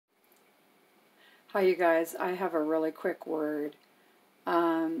Hi, you guys. I have a really quick word.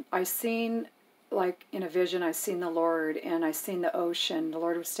 I seen, like in a vision, I seen the Lord and I seen the ocean. The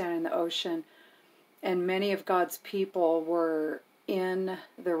Lord was standing in the ocean, and many of God's people were in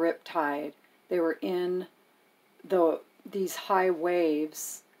the riptide. They were in these high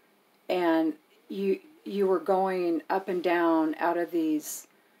waves, and you were going up and down out of these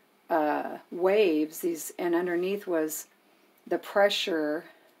waves. And underneath was the pressure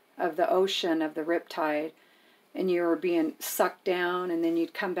of the ocean, of the riptide, and you were being sucked down, and then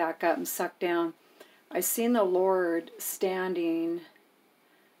you'd come back up and sucked down. I seen the Lord standing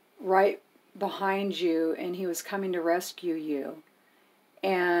right behind you, and he was coming to rescue you.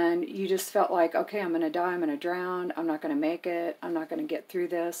 And you just felt like, okay, I'm going to die, I'm going to drown, I'm not going to make it, I'm not going to get through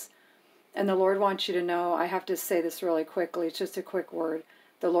this. And the Lord wants you to know, I have to say this really quickly, it's just a quick word.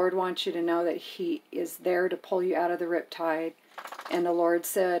 The Lord wants you to know that he is there to pull you out of the riptide. And the Lord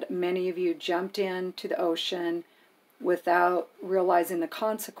said, many of you jumped into the ocean without realizing the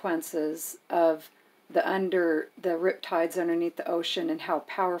consequences of the riptides underneath the ocean and how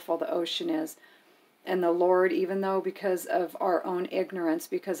powerful the ocean is. And the Lord, even though because of our own ignorance,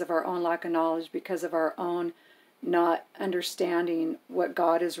 because of our own lack of knowledge, because of our own not understanding what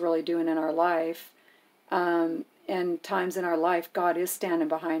God is really doing in our life, and times in our life, God is standing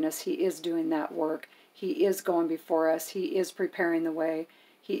behind us. He is doing that work. He is going before us. He is preparing the way.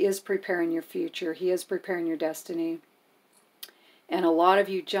 He is preparing your future. He is preparing your destiny. And a lot of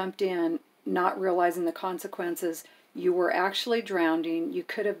you jumped in not realizing the consequences. You were actually drowning. You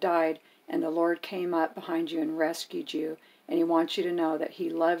could have died, and the Lord came up behind you and rescued you. And he wants you to know that he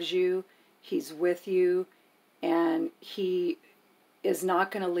loves you. He's with you. And he is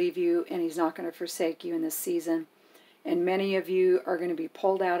not going to leave you, and he's not going to forsake you in this season. And many of you are going to be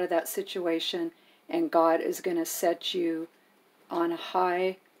pulled out of that situation, and God is going to set you on a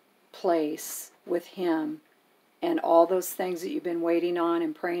high place with him. And all those things that you've been waiting on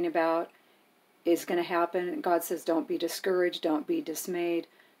and praying about is going to happen. God says, don't be discouraged, don't be dismayed,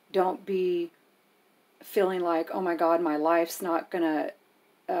 don't be feeling like, oh my God, my life's not going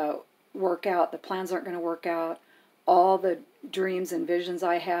to work out, the plans aren't going to work out, all the dreams and visions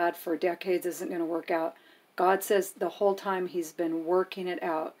I had for decades isn't going to work out. God says the whole time he's been working it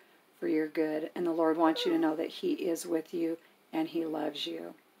out for your good, and the Lord wants you to know that he is with you and he loves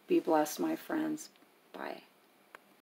you. Be blessed, my friends. Bye.